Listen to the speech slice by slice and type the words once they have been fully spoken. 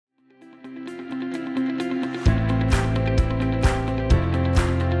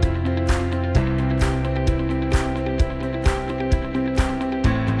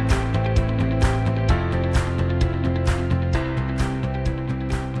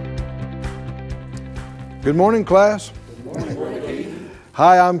Good morning, class. Good morning, Keith.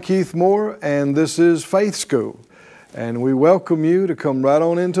 Hi, I'm Keith Moore, and this is Faith School. And we welcome you to come right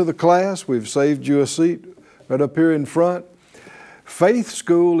on into the class. We've saved you a seat right up here in front. Faith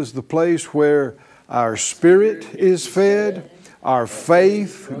School is the place where our spirit is fed, our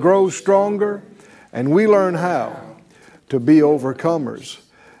faith grows stronger, and we learn how to be overcomers.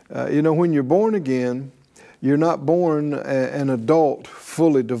 When you're born again, you're not born an adult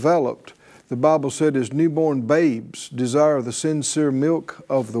fully developed. The Bible said, as newborn babes desire the sincere milk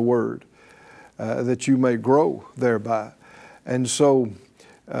of the Word, that you may grow thereby. And so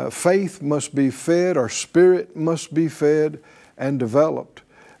faith must be fed, our spirit must be fed and developed.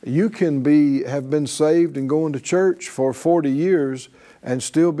 You can have been saved and going to church for 40 years and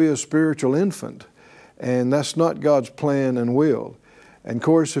still be a spiritual infant. And that's not God's plan and will. And of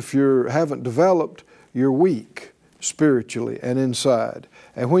course, if you haven't developed, you're weak spiritually and inside.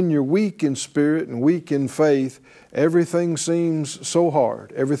 And when you're weak in spirit and weak in faith, everything seems so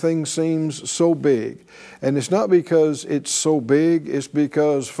hard. Everything seems so big. And it's not because it's so big, it's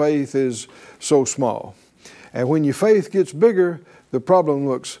because faith is so small. And when your faith gets bigger, the problem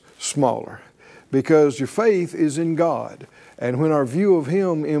looks smaller because your faith is in God. And when our view of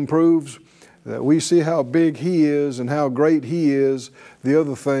Him improves, that we see how big He is and how great He is, the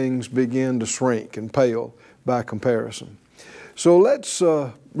other things begin to shrink and pale by comparison. So let's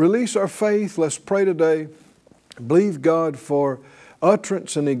release our faith. Let's pray today. Believe God for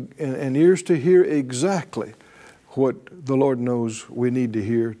utterance and ears to hear exactly what the Lord knows we need to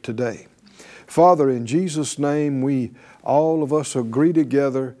hear today. Father, in Jesus' name, all of us agree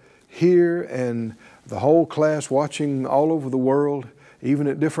together here and the whole class watching all over the world, even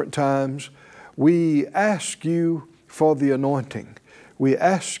at different times. We ask You for the anointing. We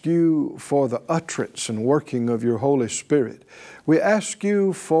ask You for the utterance and working of Your Holy Spirit. We ask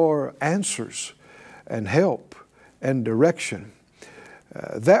You for answers and help and direction,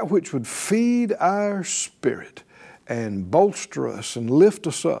 that which would feed our spirit and bolster us and lift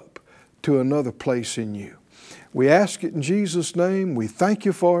us up to another place in You. We ask it in Jesus' name. We thank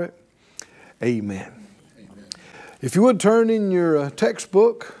You for it. Amen. Amen. If you would turn in your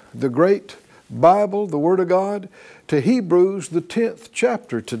textbook, the great Bible, the Word of God, to Hebrews, the 10th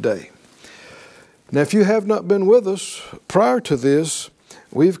chapter today. Now, if you have not been with us prior to this,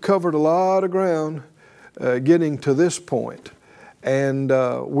 we've covered a lot of ground getting to this point. And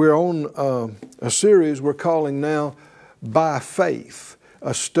we're on a series we're calling now By Faith,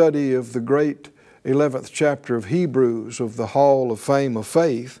 a study of the great 11th chapter of Hebrews, of the Hall of Fame of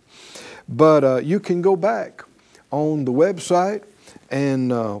Faith. But you can go back on the website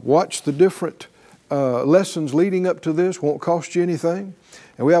and watch the different lessons leading up to this. Won't cost you anything.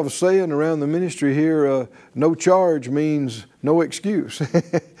 And we have a saying around the ministry here, no charge means no excuse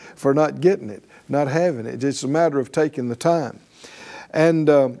for not getting it, not having it. It's a matter of taking the time. And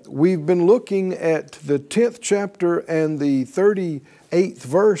we've been looking at the 10th chapter and the 38th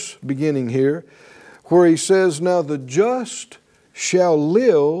verse beginning here, where he says, now the just shall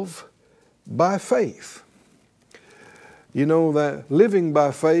live by faith. You know that living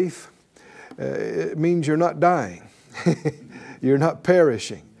by faith, it means you're not dying. You're not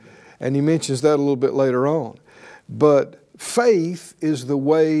perishing. And he mentions that a little bit later on. But faith is the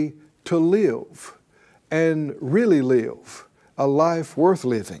way to live and really live a life worth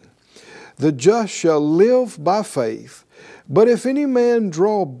living. The just shall live by faith, but if any man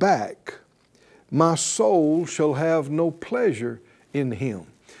draw back, my soul shall have no pleasure in him.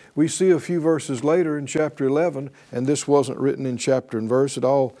 We see a few verses later in chapter 11, and this wasn't written in chapter and verse, it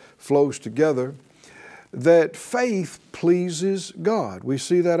all flows together, that faith pleases God. We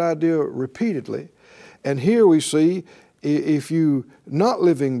see that idea repeatedly. And here we see, if you not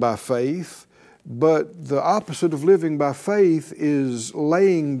living by faith, but the opposite of living by faith is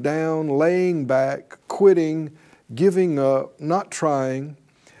laying down, laying back, quitting, giving up, not trying,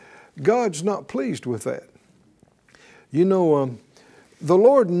 God's not pleased with that. You know, the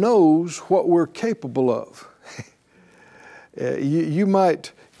Lord knows what we're capable of. You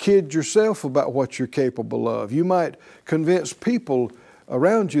might kid yourself about what you're capable of. You might convince people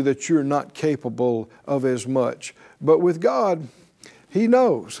around you that you're not capable of as much. But with God, He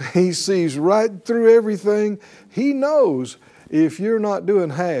knows. He sees right through everything. He knows if you're not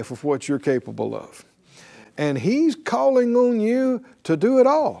doing half of what you're capable of. And He's calling on you to do it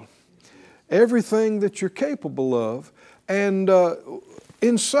all. Everything that you're capable of. And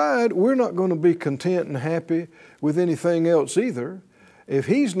inside, we're not going to be content and happy with anything else either. If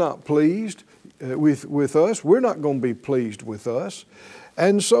He's not pleased with us, we're not going to be pleased with us.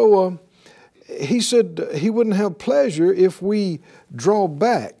 And so he said he wouldn't have pleasure if we draw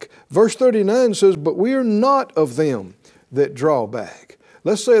back. Verse 39 says, but we are not of them that draw back.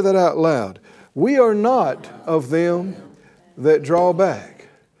 Let's say that out loud. We are not of them that draw back.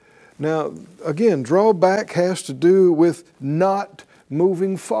 Now, again, draw back has to do with not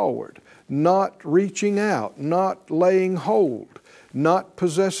moving forward, not reaching out, not laying hold, not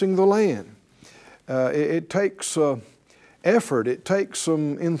possessing the land. It takes effort. It takes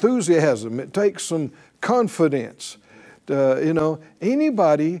some enthusiasm. It takes some confidence.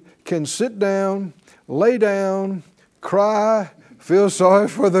 Anybody can sit down, lay down, cry, feel sorry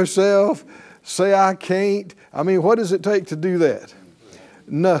for themselves, say, I can't. I mean, what does it take to do that?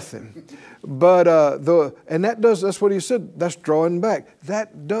 Nothing. But that's what he said. That's drawing back.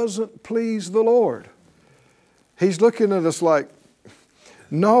 That doesn't please the Lord. He's looking at us like,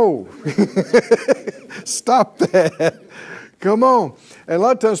 no, stop that. Come on. And a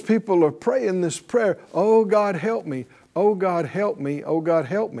lot of times people are praying this prayer, oh God, help me. Oh God, help me. Oh God,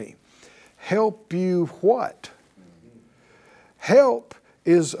 help me. Help you what? Help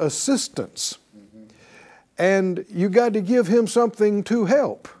is assistance. And you got to give him something to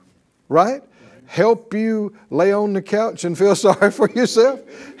help, right? Help you lay on the couch and feel sorry for yourself.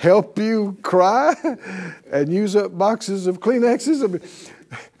 Help you cry and use up boxes of Kleenexes.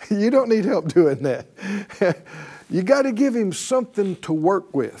 You don't need help doing that. You got to give him something to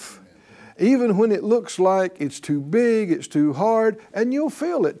work with. Even when it looks like it's too big, it's too hard, and you'll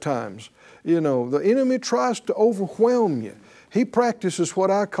feel at times. The enemy tries to overwhelm you. He practices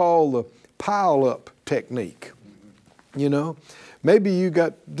what I call the pile-up technique. Maybe you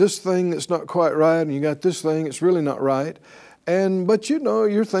got this thing that's not quite right, and you got this thing that's really not right. But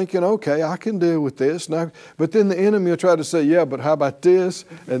you're thinking, okay, I can deal with this. Now, but then the enemy will try to say, yeah, but how about this,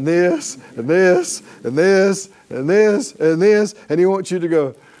 and this, and this, and this, and this, and this, and he wants you to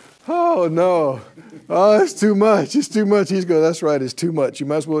go, oh no, oh, it's too much, it's too much. He's going, that's right, it's too much. You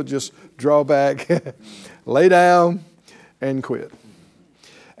might as well just draw back, lay down, and quit.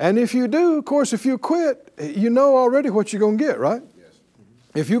 And if you do, of course, if you quit, you know already what you're going to get, right? Yes.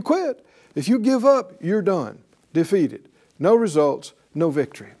 If you quit, if you give up, you're done, defeated. No results, no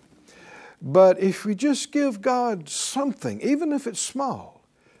victory. But if we just give God something, even if it's small,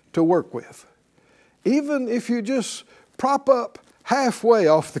 to work with, even if you just prop up halfway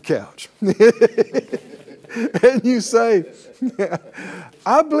off the couch and you say,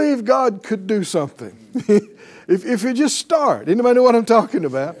 I believe God could do something. If you just start, anybody know what I'm talking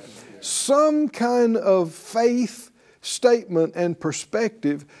about? Some kind of faith statement and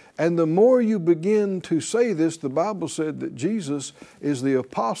perspective. And the more you begin to say this, the Bible said that Jesus is the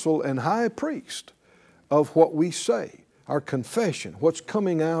apostle and high priest of what we say, our confession, what's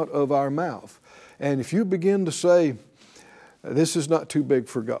coming out of our mouth. And if you begin to say, this is not too big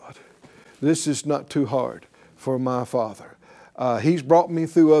for God. This is not too hard for my Father. He's brought me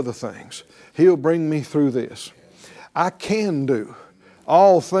through other things. He'll bring me through this. I can do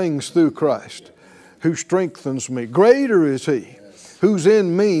all things through Christ who strengthens me. Greater is He who's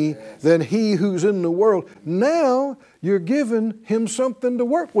in me than he who's in the world. Now you're giving him something to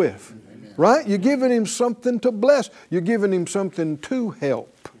work with, right? You're giving him something to bless. You're giving him something to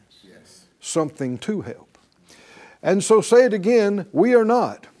help. Something to help. And so say it again, we are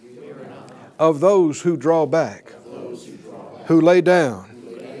not of those who draw back, who lay down,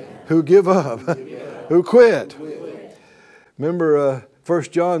 who give up, who quit. Remember 1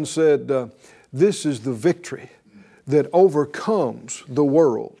 John said, this is the victory that overcomes the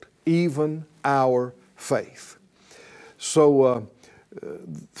world, even our faith. So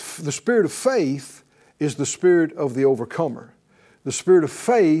the spirit of faith is the spirit of the overcomer. The spirit of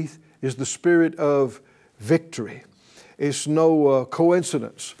faith is the spirit of victory. It's no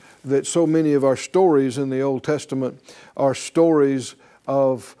coincidence that so many of our stories in the Old Testament are stories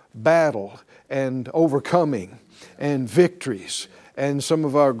of battle and overcoming and victories. And some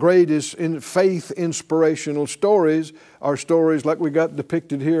of our greatest faith inspirational stories are stories like we got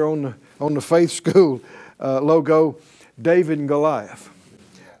depicted here on the Faith School logo, David and Goliath,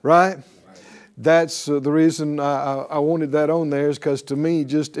 right? That's the reason I wanted that on there, is because to me,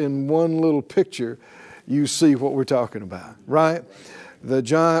 just in one little picture, you see what we're talking about, right? The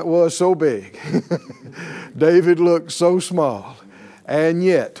giant was so big. David looked so small. And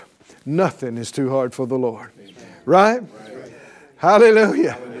yet, nothing is too hard for the Lord, right?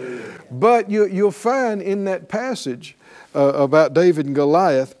 Hallelujah. But you'll find in that passage about David and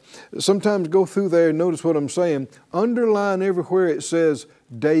Goliath, sometimes go through there and notice what I'm saying. Underline everywhere it says,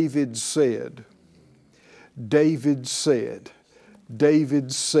 David said. David said.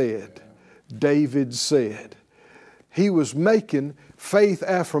 David said. David said. he was making faith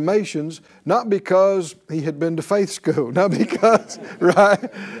affirmations, not because he had been to faith school, not because,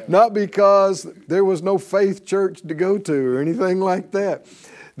 right? Not because there was no faith church to go to or anything like that.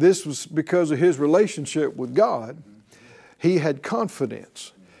 This was because of his relationship with God. He had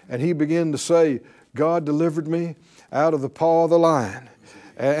confidence, and he began to say, God delivered me out of the paw of the lion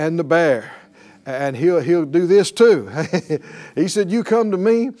and the bear. And he'll do this too. He said, you come to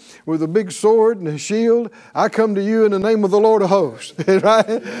me with a big sword and a shield. I come to you in the name of the Lord of hosts.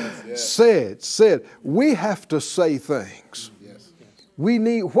 Right? Yes. Said. We have to say things. Yes. We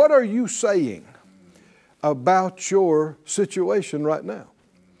need, what are you saying about your situation right now?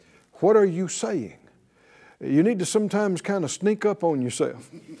 What are you saying? You need to sometimes kind of sneak up on yourself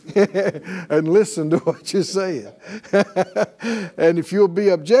and listen to what you're saying. And if you'll be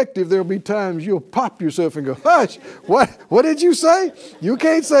objective, there'll be times you'll pop yourself and go, hush, what did you say? You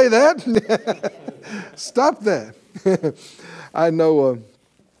can't say that. Stop that. I know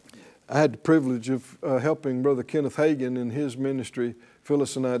I had the privilege of helping Brother Kenneth Hagin in his ministry.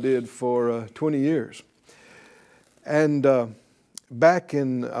 Phyllis and I did for 20 years. And back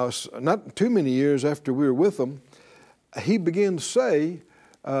in not too many years after we were with him, he began to say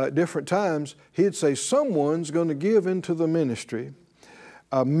different times, he'd say, someone's going to give into the ministry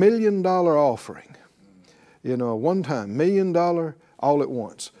 $1 million offering. You know, one time, $1 million all at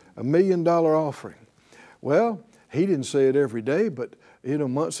once, $1 million offering. Well, he didn't say it every day, but you know,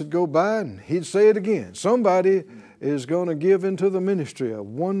 months would go by and he'd say it again. Somebody is going to give into the ministry a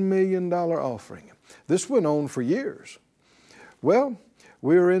 $1 million offering. This went on for years. Well,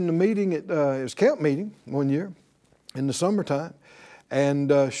 we were in the meeting at his camp meeting one year in the summertime,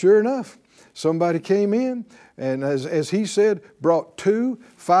 and sure enough, somebody came in and as he said, brought two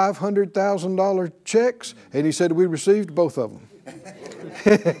 $500,000 checks, and he said we received both of them.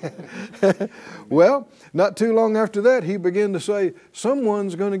 Well, not too long after that, he began to say,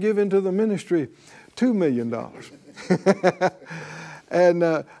 someone's going to give into the ministry $2 million. And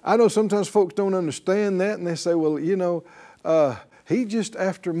I know sometimes folks don't understand that, and they say, well, you know, he just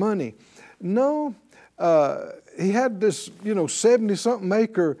after money. No, he had this, you know, 70-something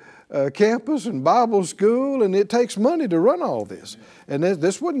acre campus and Bible school, and it takes money to run all this. And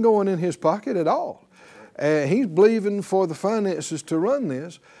this wasn't going in his pocket at all. And he's believing for the finances to run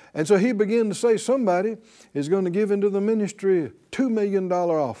this. And so he began to say somebody is going to give into the ministry a $2 million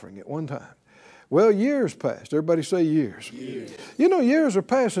offering at one time. Well, years passed. Everybody say years. Years. You know, years are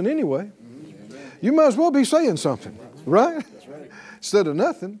passing anyway. You might as well be saying something, right? That's right. Instead of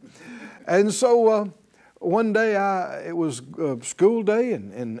nothing. And so one day it was school day,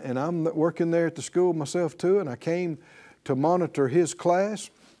 and I'm working there at the school myself too, and I came to monitor his class,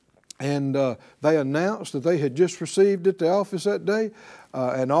 and they announced that they had just received at the office that day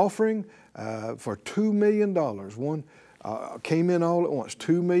an offering for $2 million. One came in all at once,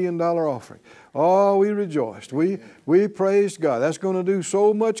 $2 million offering. Oh, we rejoiced. We praised God. That's going to do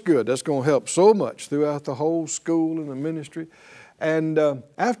so much good. That's going to help so much throughout the whole school and the ministry. And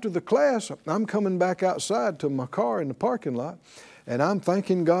after the class, I'm coming back outside to my car in the parking lot, and I'm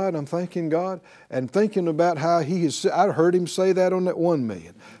thanking God, and thinking about how I heard him say that on that $1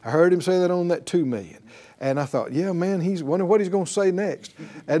 million. I heard him say that on that $2 million. And I thought, yeah, man, wonder what he's going to say next.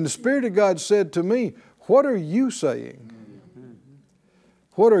 And the Spirit of God said to me, what are you saying?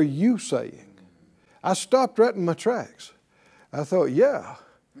 What are you saying? I stopped right in my tracks. I thought, yeah,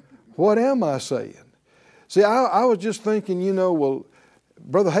 what am I saying? See, I was just thinking, you know, well,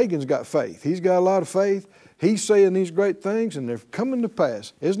 Brother Hagin's got faith. He's got a lot of faith. He's saying these great things, and they're coming to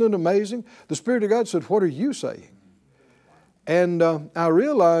pass. Isn't it amazing? The Spirit of God said, what are you saying? And I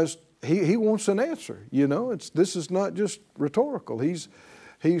realized he wants an answer. You know, this is not just rhetorical. He's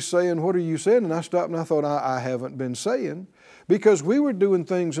saying, what are you saying? And I stopped and I thought, I haven't been saying, because we were doing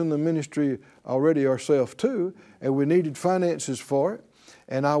things in the ministry already ourselves too, and we needed finances for it,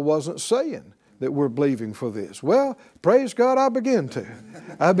 and I wasn't saying that we're believing for this. Well, praise God, I began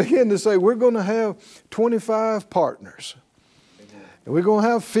to say, we're going to have 25 partners, and we're going to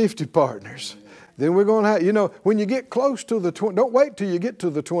have 50 partners. Then we're going to have, you know, when you get close to the 20, don't wait till you get to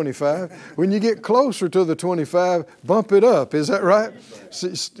the 25. When you get closer to the 25, bump it up. Is that right?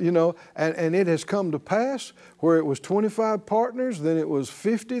 You know, and it has come to pass where it was 25 partners, then it was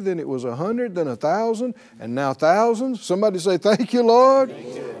 50, then it was 100, then 1,000, and now thousands. Somebody say, thank you, Lord.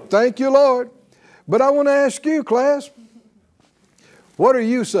 Thank you, Lord. But I want to ask you, class, what are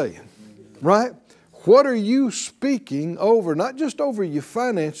you saying? Right? What are you speaking over, not just over your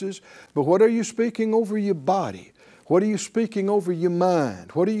finances, but what are you speaking over your body? What are you speaking over your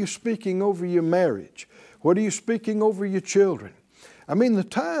mind? What are you speaking over your marriage? What are you speaking over your children? I mean, the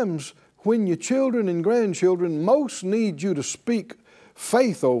times when your children and grandchildren most need you to speak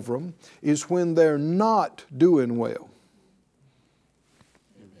faith over them is when they're not doing well.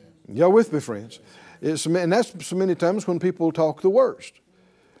 Y'all with me, friends? And that's so many times when people talk the worst.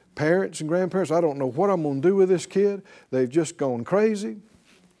 Parents and grandparents, I don't know what I'm going to do with this kid. They've just gone crazy,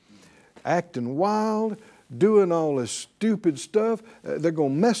 acting wild, doing all this stupid stuff. They're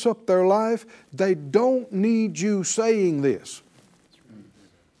going to mess up their life. They don't need you saying this.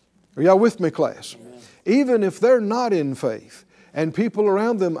 Are y'all with me, class? Even if they're not in faith and people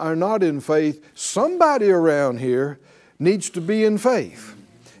around them are not in faith, somebody around here needs to be in faith.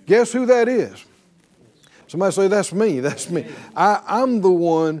 Guess who that is? Somebody say, that's me, that's me. I'm the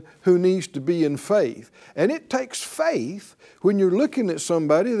one who needs to be in faith. And it takes faith when you're looking at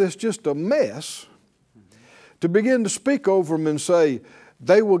somebody that's just a mess to begin to speak over them and say,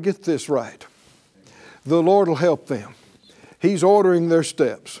 they will get this right. The Lord will help them. He's ordering their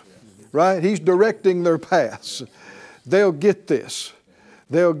steps, right? He's directing their paths. They'll get this.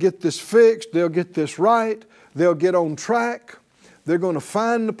 They'll get this fixed. They'll get this right. They'll get on track. They're going to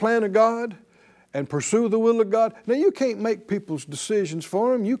find the plan of God and pursue the will of God. Now, you can't make people's decisions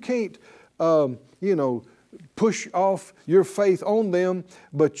for them. You can't, push off your faith on them,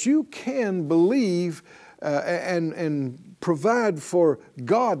 but you can believe and provide for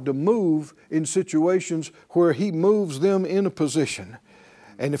God to move in situations where He moves them in a position.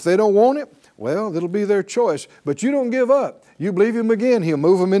 And if they don't want it, well, it'll be their choice. But you don't give up. You believe Him again, He'll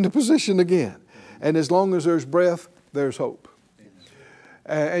move them into position again. And as long as there's breath, there's hope.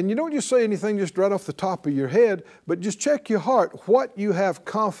 And you don't just say anything just right off the top of your head, but just check your heart what you have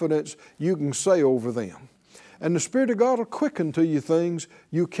confidence you can say over them. And the Spirit of God will quicken to you things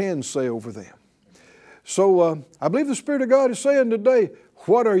you can say over them. So I believe the Spirit of God is saying today,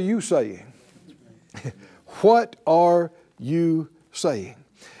 what are you saying? What are you saying?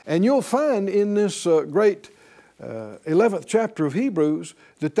 And you'll find in this great 11th chapter of Hebrews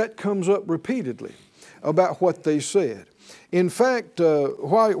that comes up repeatedly about what they said. In fact,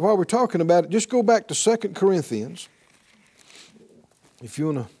 while we're talking about it, just go back to 2 Corinthians. If you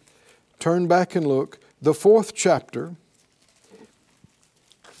want to turn back and look, the 4th chapter,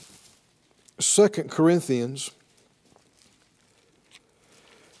 2 Corinthians,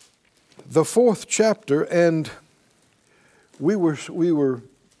 the 4th chapter, and we were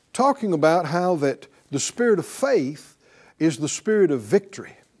talking about how that the spirit of faith is the spirit of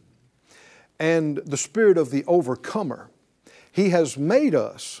victory and the spirit of the overcomer. He has made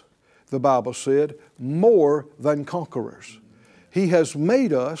us, the Bible said, more than conquerors. He has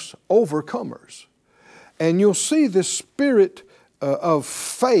made us overcomers. And you'll see this spirit of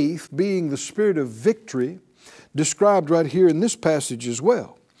faith being the spirit of victory described right here in this passage as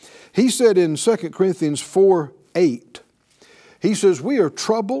well. He said in 2 Corinthians 4:8, he says, we are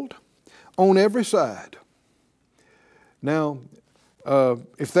troubled on every side. Now,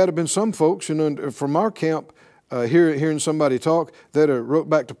 if that had been some folks, from our camp, hearing somebody talk, that wrote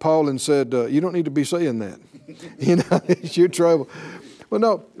back to Paul and said, you don't need to be saying that. It's your trouble. Well,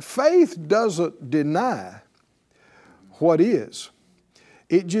 no, faith doesn't deny what is.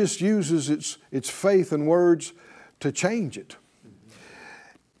 It just uses its faith and words to change it.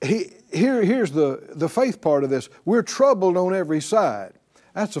 Here's the faith part of this. We're troubled on every side.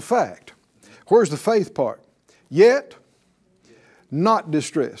 That's a fact. Where's the faith part? Yet not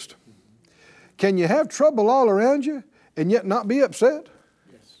distressed. Can you have trouble all around you and yet not be upset?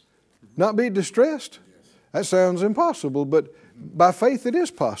 Yes. Not be distressed? Yes. That sounds impossible, but by faith it is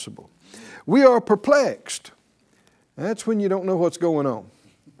possible. We are perplexed. That's when you don't know what's going on.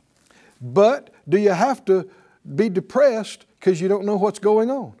 But do you have to be depressed because you don't know what's going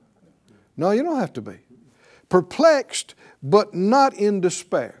on? No, you don't have to be. Perplexed, but not in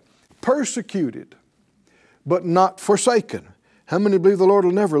despair. Persecuted, but not forsaken. How many believe the Lord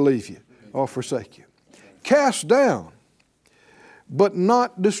will never leave you or forsake you? Cast down, but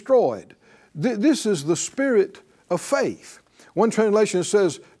not destroyed. This is the spirit of faith. One translation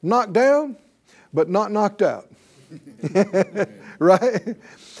says, knocked down, but not knocked out. Right?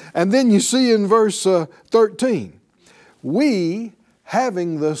 And then you see in verse 13, we,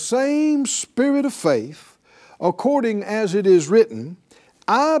 having the same spirit of faith, according as it is written,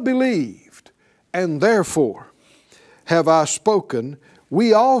 I believed, and therefore have I spoken.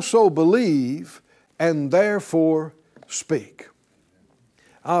 We also believe, and therefore speak.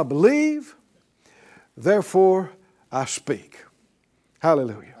 I believe, therefore I speak.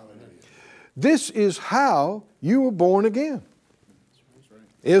 Hallelujah. This is how you were born again.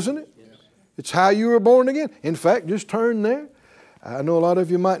 Isn't it? It's how you were born again. In fact, just turn there. I know a lot of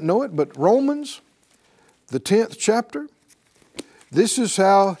you might know it, but Romans, the 10th chapter, this is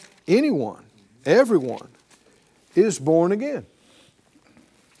how anyone, everyone is born again.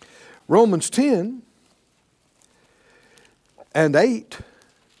 Romans 10 and 8.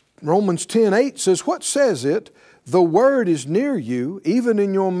 Romans 10:8 says, what says it? The word is near you, even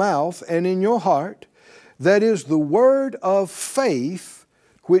in your mouth and in your heart. That is the word of faith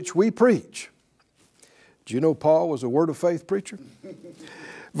which we preach. Do you know Paul was a word of faith preacher?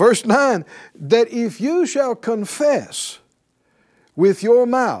 Verse 9, that if you shall confess with your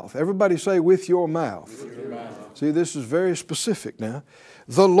mouth, everybody say with your mouth. With your mouth. See, this is very specific now.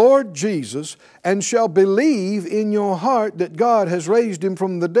 The Lord Jesus, and shall believe in your heart that God has raised Him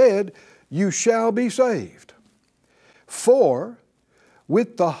from the dead, you shall be saved. For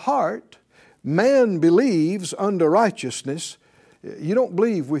with the heart man believes unto righteousness. You don't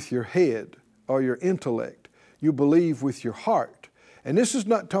believe with your head or your intellect. You believe with your heart. And this is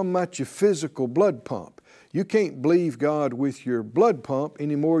not talking about your physical blood pump. You can't believe God with your blood pump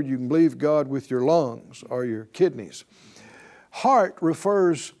anymore. You can believe God with your lungs or your kidneys. Heart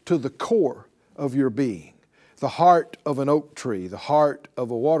refers to the core of your being. The heart of an oak tree, the heart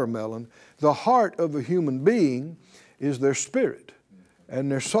of a watermelon. The heart of a human being is their spirit and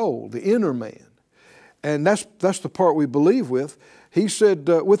their soul, the inner man. And that's the part we believe with. He said,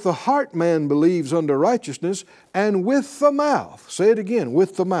 with the heart man believes unto righteousness, and with the mouth, say it again,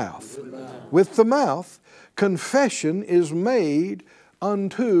 with the mouth. With the mouth, confession is made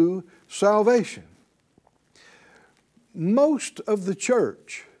unto salvation. Most of the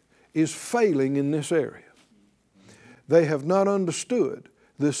church is failing in this area. They have not understood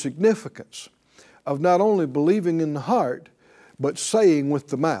the significance of not only believing in the heart, but saying with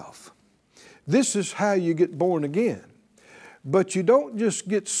the mouth. This is how you get born again. But you don't just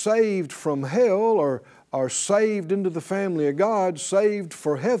get saved from hell or saved into the family of God, saved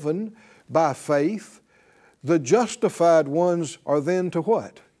for heaven by faith. The justified ones are then to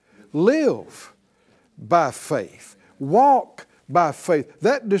what? Live by faith. Walk by faith.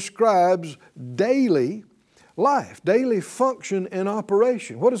 That describes daily life, daily function and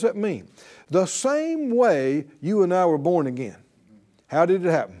operation. What does that mean? The same way you and I were born again. How did it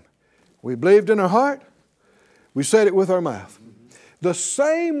happen? We believed in our heart. We said it with our mouth. The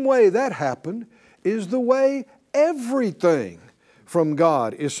same way that happened is the way everything from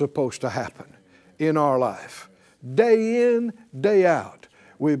God is supposed to happen in our life. Day in, day out.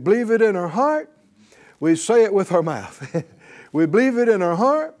 We believe it in our heart. We say it with our mouth. We believe it in our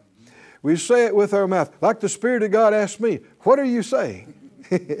heart. We say it with our mouth. Like the Spirit of God asked me, what are you saying?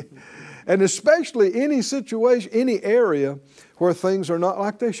 And especially any situation, any area where things are not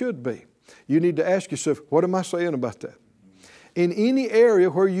like they should be. You need to ask yourself, what am I saying about that? In any area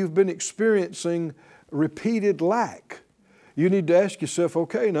where you've been experiencing repeated lack, you need to ask yourself,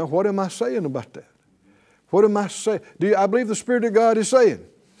 okay, now what am I saying about that? What am I saying? I believe the Spirit of God is saying.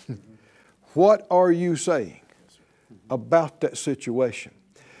 What are you saying about that situation?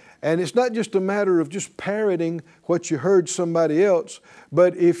 And it's not just a matter of just parroting what you heard somebody else,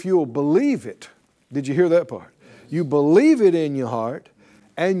 but if you'll believe it. Did you hear that part? You believe it in your heart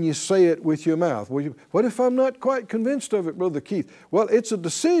and you say it with your mouth. Well, what if I'm not quite convinced of it, Brother Keith? Well, it's a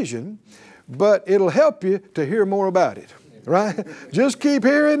decision, but it'll help you to hear more about it, right? Just keep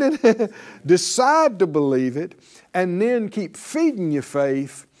hearing it, decide to believe it, and then keep feeding your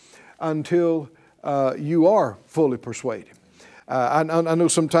faith until you are fully persuaded. I know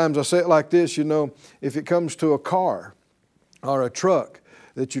sometimes I say it like this, you know, if it comes to a car or a truck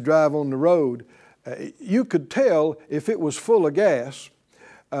that you drive on the road, you could tell if it was full of gas,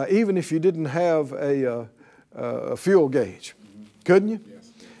 even if you didn't have a fuel gauge. Couldn't you?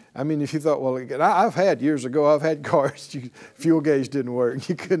 Yes. I mean, if you thought, well, I've had years ago, I've had cars, fuel gauge didn't work.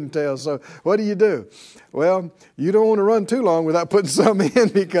 You couldn't tell. So what do? Well, you don't want to run too long without putting some in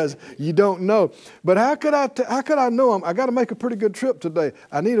because you don't know. But how could I know I got to make a pretty good trip today?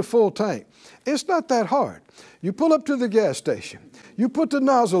 I need a full tank. It's not that hard. You pull up to the gas station. You put the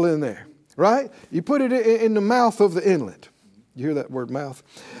nozzle in there, right? You put it in the mouth of the inlet. You hear that word mouth?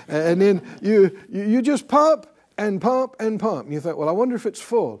 And then you just pump and pump and pump. And you think, well, I wonder if it's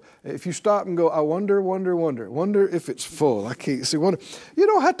full. If you stop and go, I wonder if it's full. I can't see. Wonder. You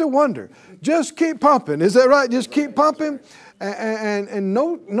don't have to wonder. Just keep pumping. Is that right? Just keep pumping. And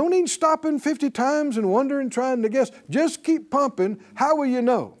no need stopping 50 times and wondering, trying to guess. Just keep pumping. How will you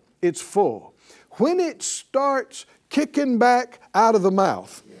know it's full? When it starts kicking back out of the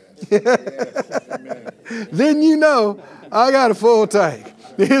mouth, then you know I got a full tank.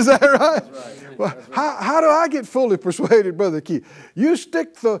 Is that right? Well, how do I get fully persuaded, Brother Keith? You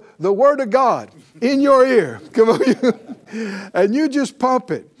stick the Word of God in your ear. Come on. And you just pump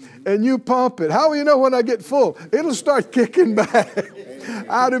it. And you pump it. How will you know when I get full? It'll start kicking back.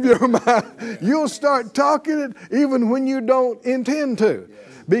 Out of your mouth. You'll start talking it even when you don't intend to.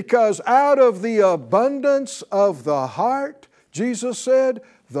 Because out of the abundance of the heart, Jesus said,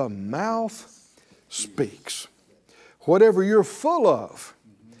 the mouth speaks. Whatever you're full of,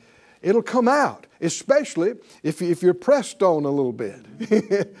 it'll come out, especially if you're pressed on a little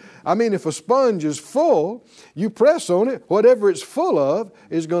bit. I mean, if a sponge is full, you press on it, whatever it's full of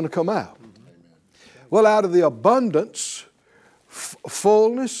is going to come out. Well, out of the abundance,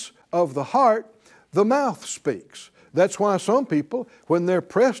 fullness of the heart, the mouth speaks. That's why some people, when they're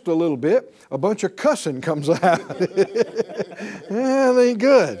pressed a little bit, a bunch of cussing comes out. Yeah, they ain't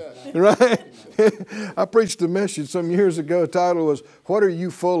good, right? I preached a message some years ago. The title was, "What are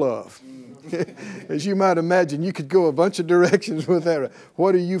you full of?" As you might imagine, you could go a bunch of directions with that.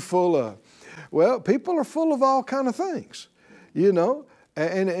 What are you full of? Well, people are full of all kind of things, you know,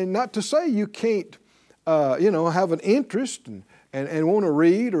 and not to say you can't, have an interest and want to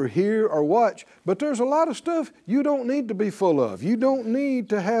read or hear or watch, but there's a lot of stuff you don't need to be full of. You don't need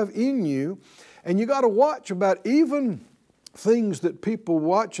to have in you, and you got to watch about even things that people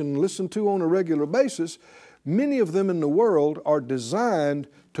watch and listen to on a regular basis. Many of them in the world are designed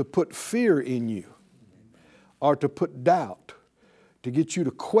to put fear in you, or to put doubt, to get you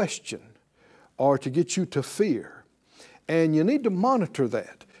to question, or to get you to fear. And you need to monitor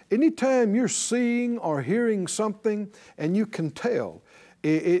that. Anytime you're seeing or hearing something and you can tell,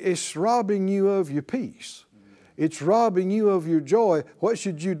 it's robbing you of your peace. It's robbing you of your joy. What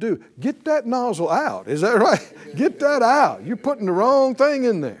should you do? Get that nozzle out. Is that right? Get that out. You're putting the wrong thing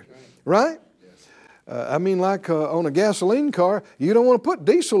in there, right? Like on a gasoline car, you don't want to put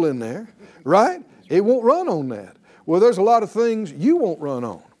diesel in there, right? It won't run on that. Well, there's a lot of things you won't run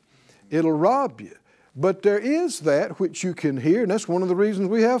on. It'll rob you. But there is that which you can hear, and that's one of the reasons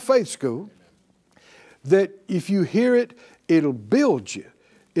we have Faith School, that if you hear it, it'll build you,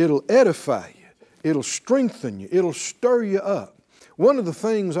 it'll edify you, it'll strengthen you, it'll stir you up. One of the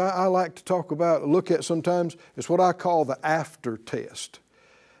things I like to talk about, look at sometimes, is what I call the after test.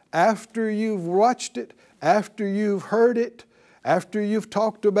 After you've watched it, after you've heard it, after you've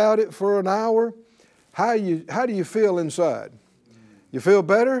talked about it for an hour, how do you feel inside? You feel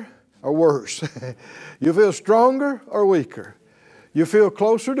better or worse? You feel stronger or weaker? You feel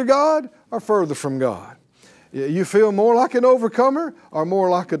closer to God or further from God? You feel more like an overcomer or more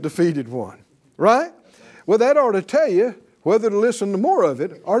like a defeated one? Right? Well, that ought to tell you whether to listen to more of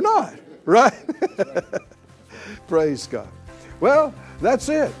it or not. Right? Praise God. Well, that's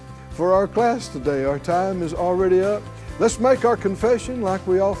it for our class today. Our time is already up. Let's make our confession like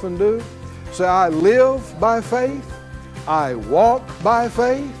we often do. Say, I live by faith. I walk by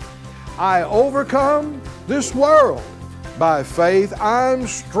faith. I overcome this world by faith. I'm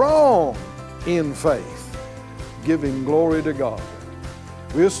strong in faith, giving glory to God.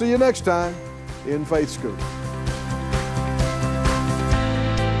 We'll see you next time in Faith School.